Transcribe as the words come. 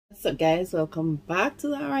So guys, welcome back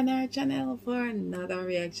to our channel for another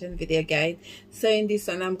reaction video, guys. So in this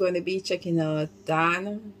one I'm going to be checking out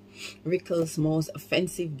Don Rickles' most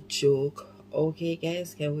offensive joke. Okay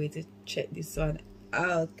guys, can't wait to check this one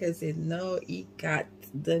out because you know he got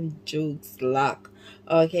them jokes locked.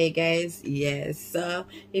 Okay guys, yes, so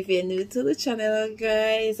if you're new to the channel,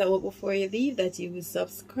 guys, I hope before you leave that you will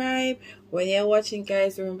subscribe. When you're watching,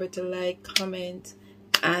 guys, remember to like, comment,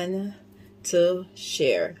 and to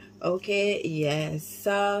share. Okay, yes,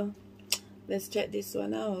 so let's check this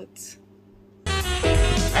one out.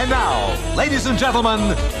 And now, ladies and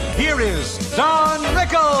gentlemen, here is Don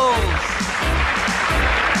Rickles.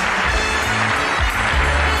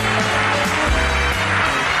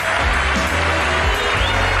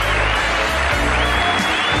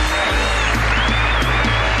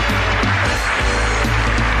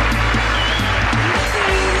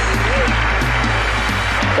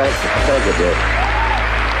 Thank you, dear.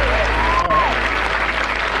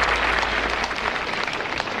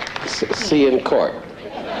 See you in court.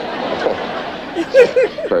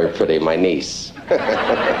 Very pretty, my niece.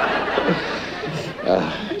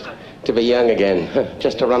 To be young again,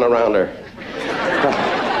 just to run around her.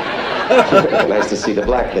 Nice to see the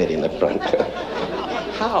black lady in the front.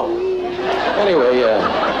 How? Anyway,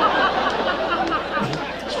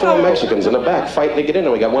 there's 4 Mexicans in the back fighting to get in,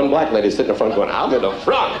 and we got one black lady sitting in the front going, I'm in the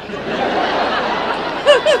front.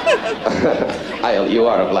 You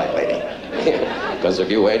are a black lady. Because if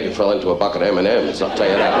you ain't, you fell into a bucket of M&Ms, I'll tell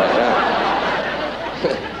you that right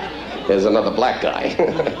now. There's another black guy.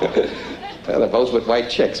 They're both with white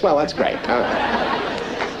chicks. Well, that's great, huh?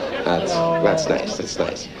 That's nice, that's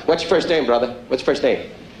nice. What's your first name, brother? What's your first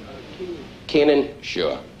name? Keenan?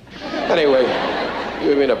 Sure. Anyway,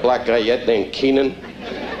 you mean a black guy yet named Keenan?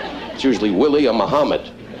 It's usually Willie or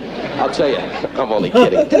Muhammad. I'll tell you, I'm only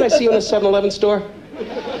kidding. Didn't I see you in a 7-Eleven store?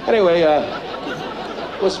 Anyway,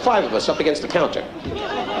 it was 5 of us up against the counter.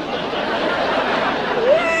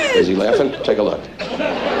 Is he laughing? Take a look.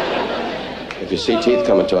 If you see teeth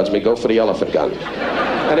coming towards me, go for the elephant gun.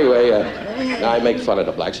 Anyway, I make fun of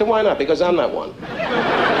the blacks. So why not? Because I'm not one.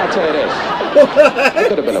 I'll tell you this. I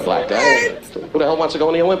could have been a black guy. Who the hell wants to go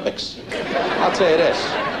in the Olympics? I'll tell you this.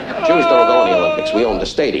 Jews don't go in the Olympics. We own the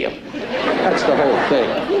stadium. That's the whole thing.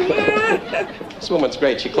 This woman's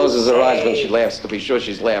great. She closes her eyes when she laughs to be sure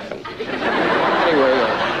she's laughing. Anyway,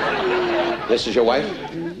 this is your wife?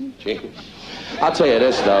 Gee. I'll tell you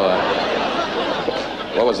this, though.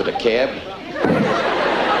 What was it, a cab?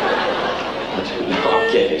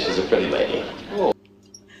 Okay, she's a pretty lady. Oh.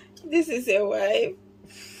 This is your wife.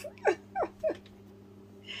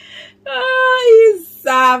 Oh, he's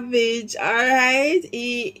savage, alright?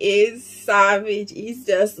 He is savage. He's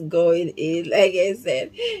just going in. Like I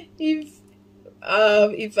said,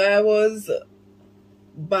 if I was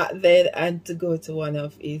back then and to go to one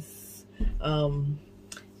of his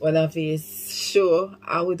show,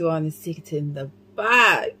 I would want to sit in the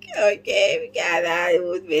back. Okay, because I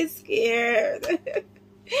would be scared.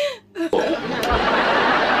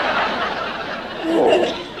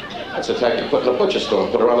 Oh. That's a tack you put in a butcher store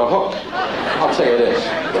and put her on a hook. I'll tell you this.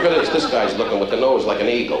 Look at this. This guy's looking with the nose like an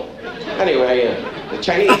eagle. Anyway, the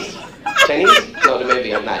Chinese. Chinese? No,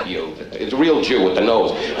 maybe I'm not you. It's a real Jew with the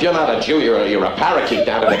nose. If you're not a Jew, you're a parakeet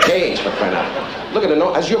down in the cage, for crying out. Look at the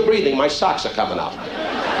nose. As you're breathing, my socks are coming off.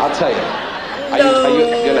 I'll tell you.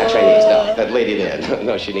 You're not Chinese, though. That lady there.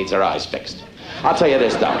 No, she needs her eyes fixed. I'll tell you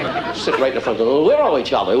this, though. Sit right in the front door. Where are we,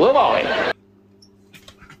 Charlie? Where are we?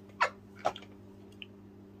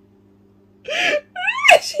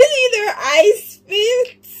 She need her eyes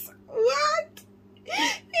fixed. What?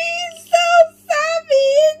 He's so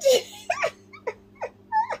savage.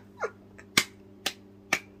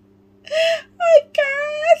 I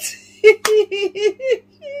can't.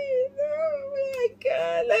 Oh my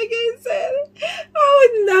God. Like I said, I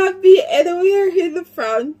would not be anywhere in the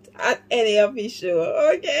front at any of his show.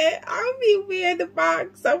 Okay? I'll be way in the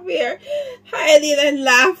back somewhere, hiding and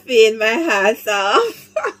laughing my ass off.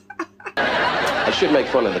 I should make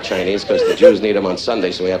fun of the Chinese because the Jews need them on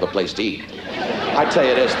Sunday so we have a place to eat. I tell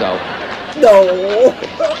you this, though. No.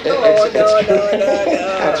 No.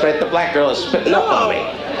 That's right, the black girl is spitting up on me.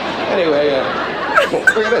 Anyway,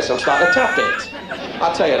 look at this, I'm starting to tap dance.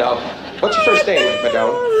 I'll tell you, though. What's your first name,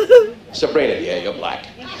 Madonna? Sabrina. Yeah, you're black.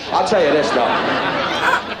 I'll tell you this, though.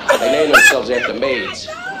 They name themselves after maids.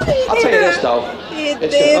 I'll tell you this, though.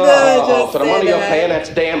 For the money you're paying, that's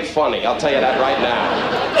damn funny. I'll tell you that right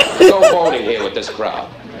now. There's no voting here with this crowd.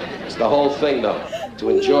 It's the whole thing, though. To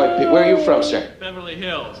enjoy people. Where are you from, sir? Beverly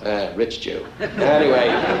Hills. Rich Jew.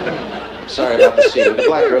 Anyway, sorry about the seat. The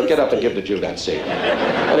black girl, get up and give the Jew that seat.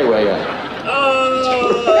 Anyway,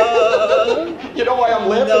 You know why I'm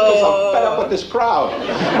laughing? Because I'm fed up with this crowd.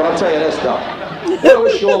 But I'll tell you this, though. I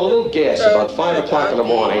wish you all a little gas about 5 o'clock in the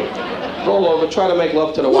morning. Roll over, try to make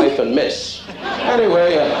love to the wife and miss.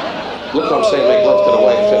 Anyway, look what I'm saying, make love to the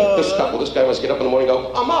wife. And this guy must get up in the morning and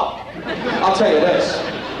go, I'm up. I'll tell you this.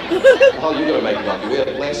 How are you going to make love? You wear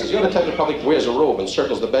the glasses? You're the type that probably wears a robe and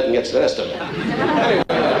circles the bed and gets the rest of it. Anyway,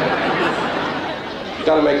 you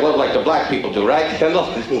got to make love like the black people do, right, Kendall?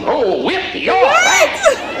 Oh, whip your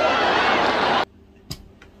ass!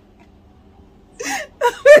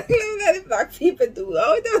 That the black people do.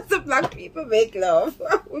 Oh, does the black people make love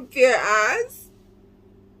with your ass?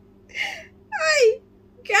 I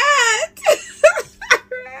can't.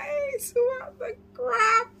 Right? What the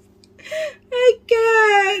crap? I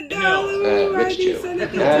can't. Rich Jew.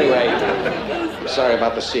 Anyway, sorry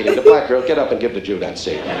about the seating. The black girl, get up and give the Jew that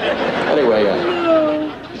seat. Anyway,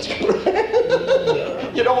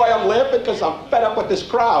 you know why I'm laughing? Because I'm fed up with this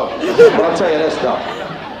crowd. But I'll tell you this, though.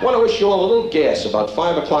 I want to wish you all a little gas about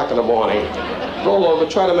 5 o'clock in the morning. Roll over,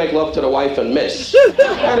 try to make love to the wife and miss.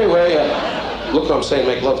 Anyway, look what I'm saying,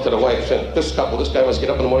 make love to the wife. And this guy must get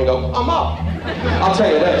up in the morning and go, I'm up. I'll tell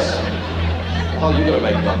you this. How are you going to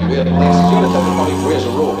make love? You wear the glasses? You're the type that probably wears a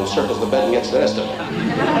robe and circles the bed and gets the rest of it.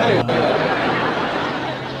 Anyway,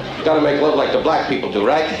 you got to make love like the black people do,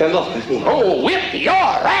 right, Kendall? Oh, whip your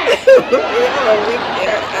ass!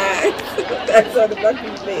 That's how the black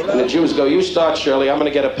people make love. And the Jews go, you start, Shirley, I'm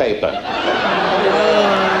going to get a paper.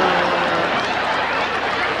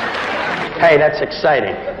 Hey, that's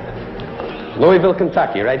exciting. Louisville,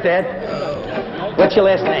 Kentucky, right, Dad? What's your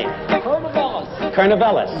last name? Carnivalis.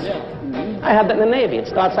 Carnivalis. Yeah. I had that in the Navy. It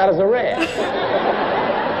starts out as a rare.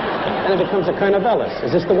 Then it becomes a Carnivalis.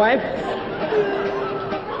 Is this the wife?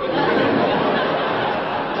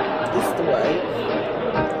 This is the wife.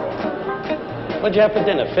 What'd you have for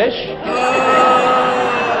dinner? Fish?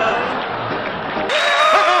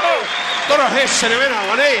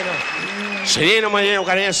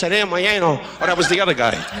 Oh, that was the other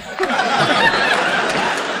guy.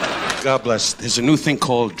 God bless. There's a new thing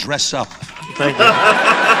called dress up. Thank you.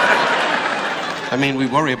 I mean, we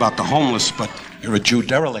worry about the homeless, but you're a Jew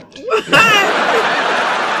derelict.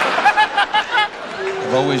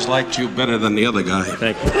 I've always liked you better than the other guy.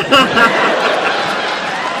 Thank you.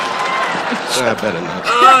 I better not.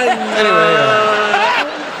 Oh, no.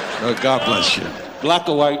 Anyway, God bless you. Black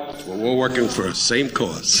or white, well, we're working for the same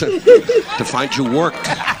cause. To find you work.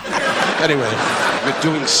 Anyway, you're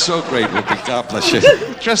doing so great with it. God bless you.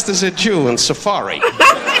 Dressed as a Jew in safari.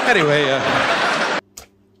 Anyway,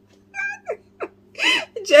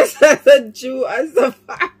 Just as a Jew on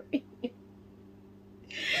safari.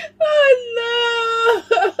 Oh no!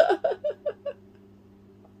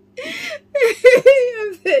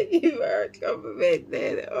 I'm thanking you for a compliment,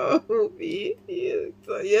 then. Oh, me.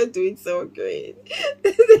 You're doing so great.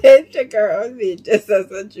 Then check her out me just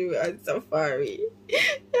as a Jew on safari.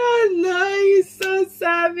 Oh no, you're so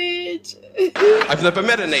savage. I've never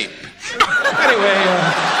met an ape. Anyway,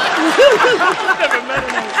 Never met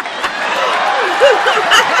him.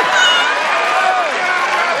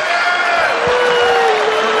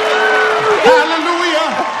 hallelujah!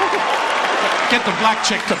 Get the black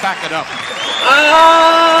chick to back it up.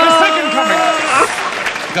 Oh! The second coming.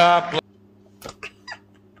 God bless.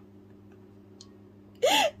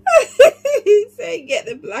 He said, get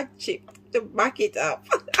the black chick to back it up.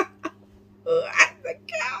 Oh, the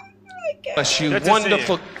cow. Bless you,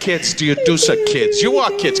 wonderful kids, do you do so kids? You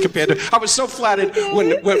are kids compared to. I was so flattered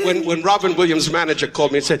when Robin Williams' manager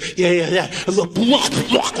called me and said, yeah.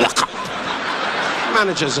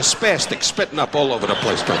 Manager's a spastic, spitting up all over the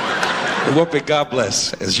place. But Whoopi, God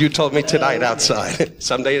bless. As you told me tonight outside,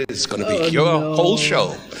 someday it's going to be your whole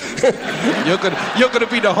show. you're gonna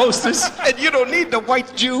be the hostess, and you don't need the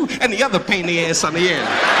white Jew and the other pain in the ass on the end.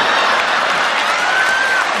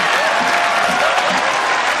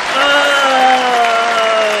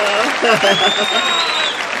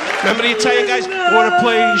 Remember the Italian guys? Want to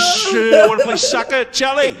play soccer,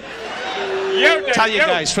 Charlie? Italian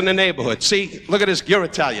guys from the neighborhood. See, look at this. You're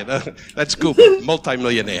Italian. That's Goober,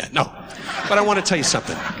 multi-millionaire. No, but I want to tell you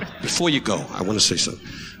something. Before you go, I want to say something.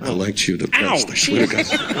 I liked you the best. I swear to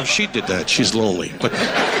God. No, she did that. She's lonely. But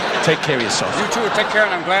take care of yourself. You two take care,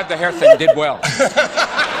 and I'm glad the hair thing did well.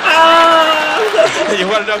 You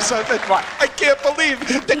want to know something? What? I can't believe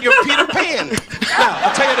that you're Peter Pan. Now,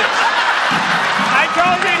 I'll tell you this. I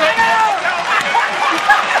told you to go.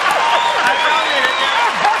 I told you to go.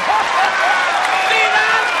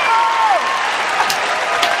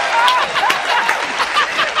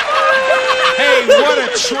 Hey, what a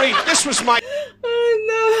treat. This was my... Oh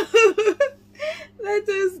no. That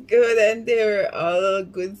was good. good, and they were all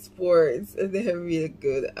good sports, and they're really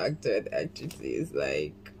good actor and actresses.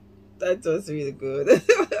 Like, that was really good.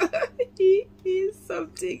 He's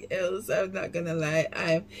something else. I'm not gonna lie.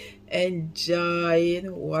 I'm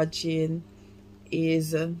enjoying watching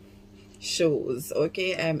his shows.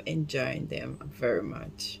 Okay, I'm enjoying them very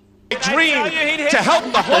much. Dream to help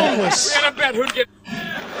the homeless. We're gonna bet who'd get.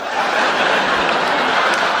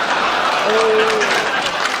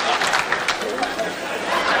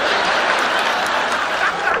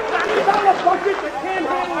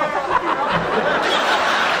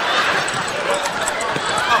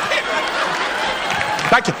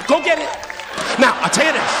 Thank you. Go get it. Now, I'll tell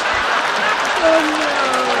you this.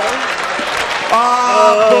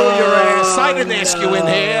 Pull your ass. I didn't ask you in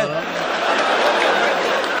here.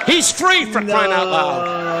 He's free for crying out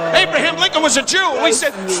loud. Abraham Lincoln was a Jew. We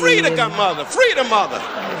said, free the mother, free the mother.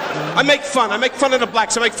 I make fun of the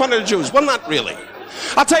blacks, I make fun of the Jews. Well, not really.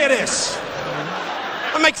 I'll tell you this.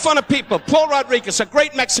 I make fun of people. Paul Rodriguez, a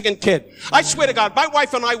great Mexican kid. I swear to God, my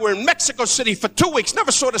wife and I were in Mexico City for 2 weeks,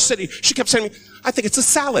 never saw the city. She kept saying to me, I think it's a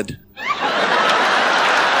salad.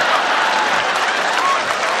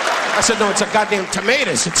 I said, no, it's a goddamn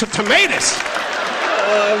tomatoes. It's a tomatoes.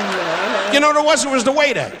 You know what it was? It was the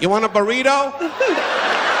waiter. You want a burrito?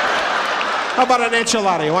 How about an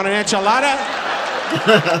enchilada? You want an enchilada?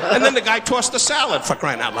 And then the guy tossed the salad, for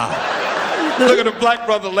crying out loud. Look at the black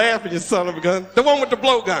brother laughing, you son of a gun. The one with the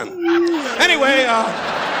blowgun. Anyway,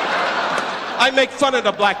 I make fun of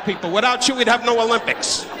the black people. Without you, we'd have no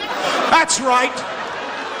Olympics. That's right.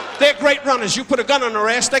 They're great runners. You put a gun on their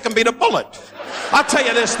ass, they can beat a bullet. I'll tell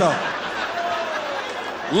you this, though.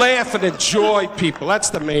 Laugh and enjoy people. That's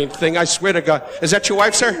the main thing. I swear to God. Is that your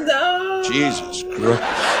wife, sir? No. Jesus Christ.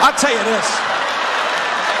 I'll tell you this.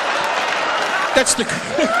 That's the...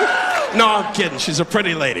 No, I'm kidding. She's a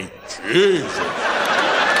pretty lady. Jesus.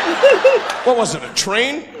 What was it, a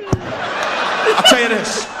train? I'll tell you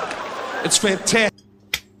this. It's fantastic.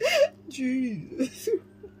 Jesus.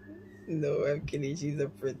 No, I'm kidding. She's a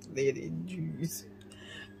pretty lady. Jeez.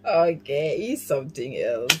 Okay, he's something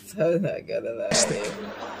else. I'm not gonna lie.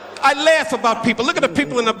 I laugh about people. Look at the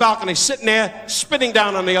people in the balcony sitting there spitting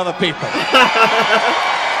down on the other people.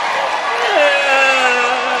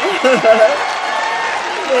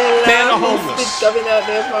 They're the homeless.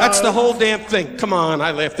 That's the whole damn thing. Come on,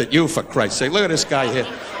 I laughed at you, for Christ's sake. Look at this guy here.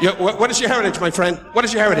 What is your heritage, my friend? What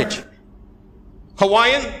is your heritage?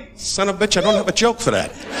 Hawaiian? Son of a bitch, I don't have a joke for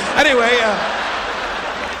that. Anyway,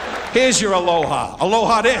 here's your aloha.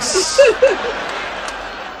 Aloha this.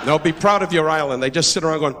 No, be proud of your island. They just sit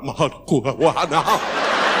around going,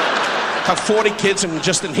 have 40 kids and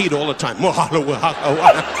just in heat all the time.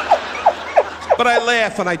 But I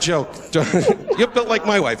laugh and I joke. You're built like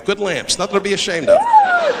my wife. Good lamps. Nothing to be ashamed of.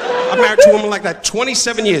 I'm married to a woman like that.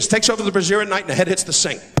 27 years. Takes over the brazier at night and the head hits the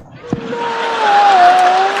sink.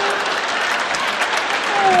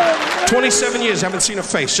 27 years, haven't seen her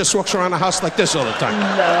face. Just walks around the house like this all the time.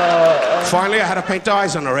 No. Finally, I had to paint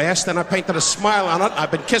eyes on her ass. Then I painted a smile on it.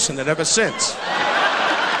 I've been kissing it ever since.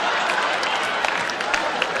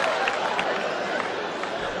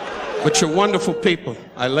 But you're wonderful people.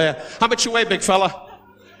 I laugh. How much you weigh, big fella?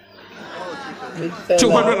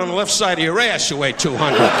 200 on the left side of your ass, you weigh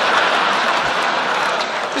 200.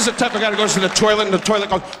 This is the type of guy that goes to the toilet and the toilet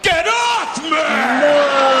goes, get off me!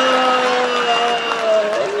 No.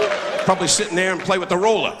 Probably sitting there and play with the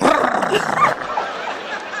roller.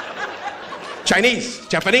 Chinese,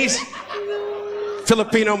 Japanese,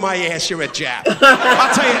 Filipino, my ass, you're a Jap.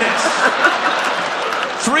 I'll tell you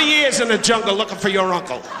this. 3 years in the jungle looking for your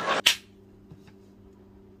uncle.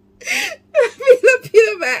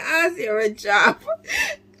 Filipino, my ass, you're a Jap.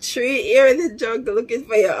 3 years in the jungle looking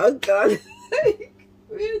for your uncle.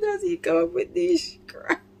 Where does he come up with this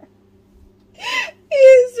crap?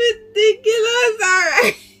 It's ridiculous,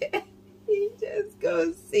 alright. He just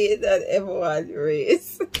goes see that everyone's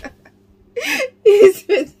race. It's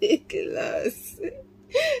ridiculous.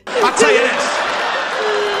 I'll tell you this.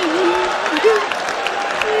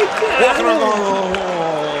 Walking around.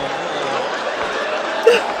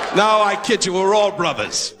 No, I kid you. We're all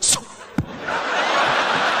brothers.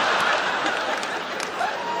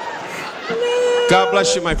 God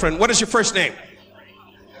bless you, my friend. What is your first name?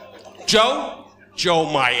 Joe? Joe,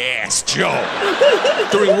 my ass, Joe.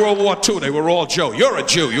 During World War II, they were all Joe. You're a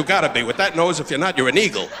Jew. You gotta be. With that nose, if you're not, you're an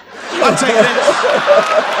eagle. I'll tell you this.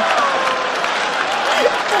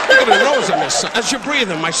 Look at the nose on this. As you're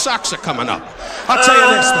breathing, my socks are coming up. I'll tell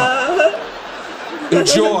you this, though.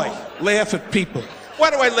 Enjoy. Laugh at people. Why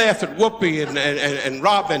do I laugh at Whoopi and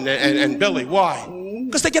Robin and Billy? Why?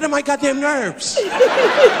 Because they get on my goddamn nerves.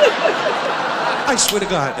 I swear to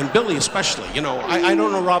God, and Billy especially, you know, I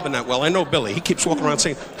don't know Robin that well. I know Billy. He keeps walking around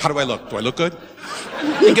saying, how do I look? Do I look good?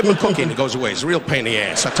 You give him a cookie and he goes away. It's a real pain in the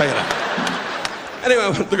ass, I'll tell you that. Anyway,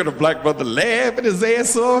 look at the black brother laughing his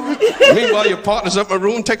ass off. Meanwhile, your partner's up in my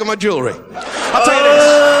room taking my jewelry. I'll tell you this.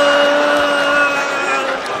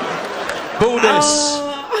 Boo this.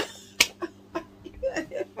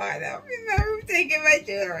 Fine, I'm in my room taking my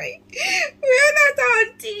jewelry. We're not all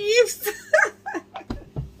thieves.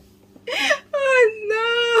 Oh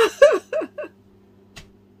no.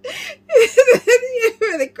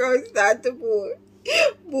 When the crowd start to boo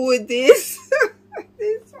this.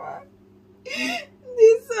 This one.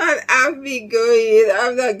 This one, I've been going.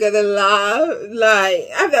 I'm not gonna laugh.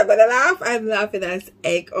 I'm not gonna laugh. I'm laughing as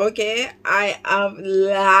heck, okay? I am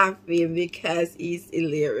laughing because he's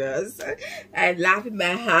hilarious. I'm laughing my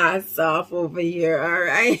ass off over here,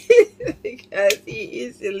 alright? Because he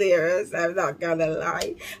is hilarious. I'm not gonna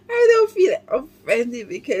lie. I don't feel offended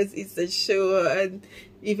because it's a show, and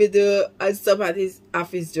even though somebody's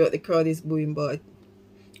off his joke, the crowd is booing, but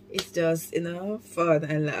it's just, you know, fun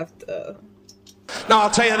and laughter. Now, I'll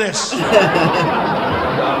tell you this.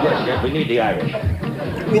 Yes, we need the Irish.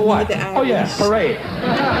 We need the Irish. Oh, yeah, parade.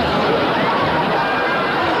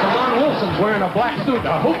 Ron Wilson's wearing a black suit.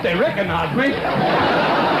 I hope they recognize me.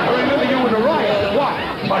 I remember you in the riot. What?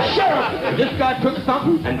 A sheriff. And this guy took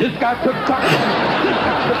something, and this guy took something, and this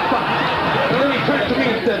guy took something. And then he turned to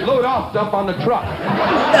me and said, load off stuff on the truck.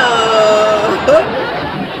 No.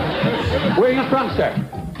 Where are you from, sir?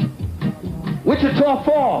 Wichita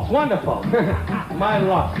Falls. Wonderful. My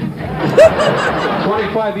luck.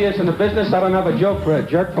 25 years in the business, I don't have a joke for a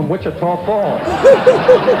jerk from Wichita Falls.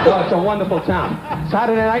 Oh, it's a wonderful town.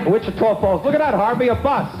 Saturday night, Wichita Falls. Look at that, Harvey, a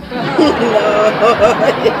bus.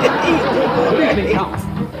 Good evening, Tom.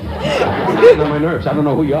 You're getting on my nerves. I don't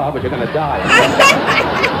know who you are, but you're going to die.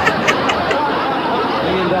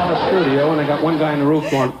 $1 million studio, and I got one guy in the roof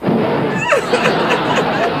going...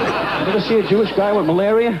 You ever see a Jewish guy with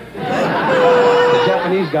malaria? The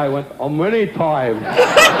Japanese guy went, oh, many times.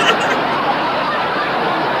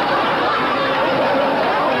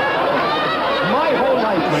 My whole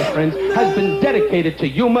life, my friends, has been dedicated to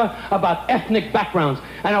humor about ethnic backgrounds.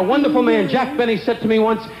 And a wonderful man, Jack Benny, said to me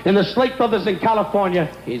once, in the Slate Brothers in California,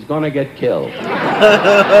 he's gonna get killed. This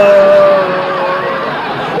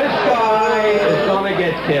guy is gonna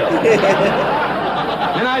get killed.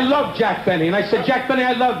 And I love Jack Benny. And I said, Jack Benny,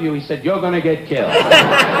 I love you. He said, you're going to get killed.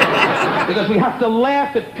 Because we have to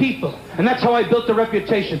laugh at people. And that's how I built a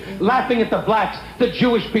reputation. Laughing at the blacks, the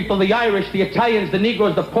Jewish people, the Irish, the Italians, the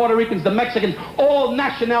Negroes, the Puerto Ricans, the Mexicans, all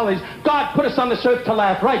nationalities. God put us on this earth to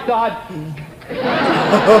laugh. Right, God?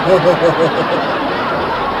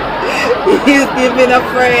 He's giving a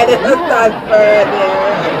friend. That's further.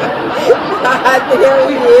 There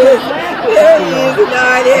he is. There he is,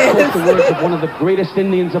 Lord. The words of one of the greatest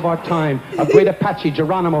Indians of our time, a great Apache,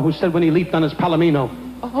 Geronimo, who said when he leaped on his Palomino,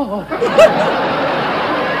 oh.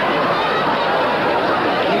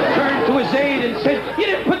 He turned to his aide and said, you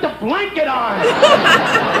didn't put the blanket on.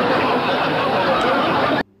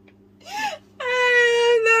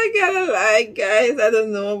 I'm not gonna lie, guys. I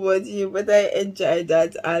don't know about you, but I enjoyed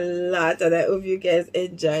that a lot, and I hope you guys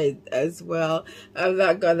enjoyed as well. I'm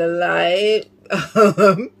not gonna lie.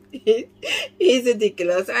 He's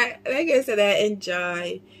ridiculous. Like I said, I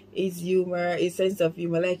enjoy his humor, his sense of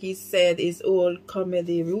humor. Like he said, his whole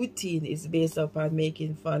comedy routine is based upon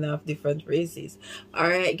making fun of different races.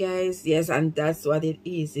 Alright, guys, yes, and that's what it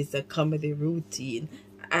is. It's a comedy routine.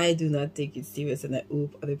 I do not take it serious, and I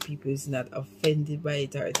hope other people is not offended by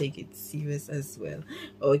it or take it serious as well.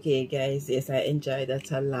 Okay, guys, yes, I enjoyed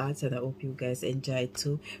that a lot, and I hope you guys enjoy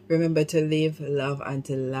too. Remember to live, love, and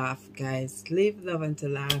to laugh, guys. Live, love, and to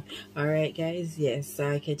laugh. All right, guys, yes,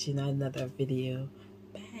 I'll catch you in another video.